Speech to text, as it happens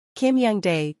Kim Young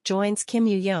Dae joins Kim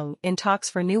Yoo Jung in talks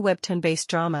for new Webtoon-based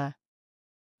drama.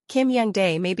 Kim Young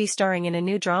Dae may be starring in a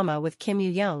new drama with Kim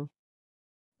Yoo Jung.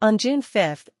 On June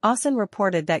 5, OSEN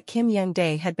reported that Kim Young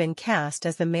Dae had been cast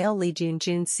as the male lead Yoon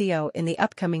Joon Seo in the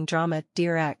upcoming drama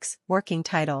Dear X, working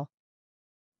title.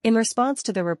 In response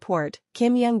to the report,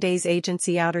 Kim Young Dae's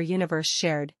agency Outer Universe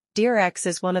shared, Dear X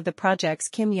is one of the projects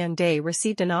Kim Young Dae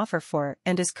received an offer for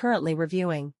and is currently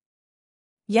reviewing.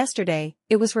 Yesterday,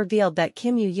 it was revealed that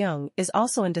Kim Yoo Jung is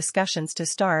also in discussions to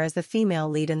star as the female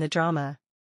lead in the drama.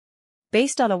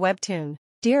 Based on a webtoon,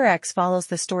 Dear X follows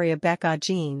the story of Baek Ah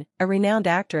Jin, a renowned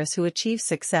actress who achieves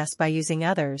success by using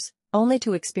others, only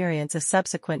to experience a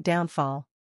subsequent downfall.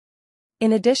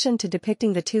 In addition to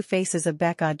depicting the two faces of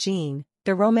Baek Ah Jin,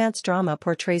 the romance drama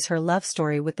portrays her love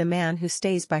story with the man who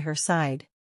stays by her side.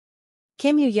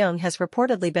 Kim Yoo Jung has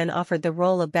reportedly been offered the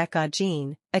role of Baek Ah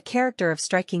Jin, a character of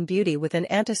striking beauty with an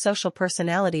antisocial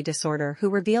personality disorder who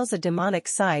reveals a demonic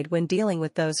side when dealing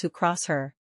with those who cross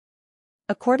her.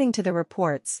 According to the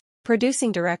reports,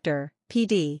 producing director,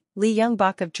 PD, Lee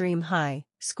Young-bak of Dream High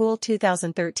School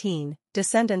 2013,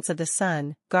 Descendants of the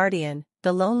Sun, Guardian,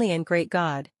 The Lonely and Great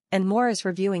God, and more is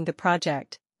reviewing the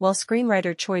project, while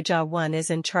screenwriter Choi Ja-won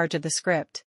is in charge of the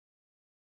script.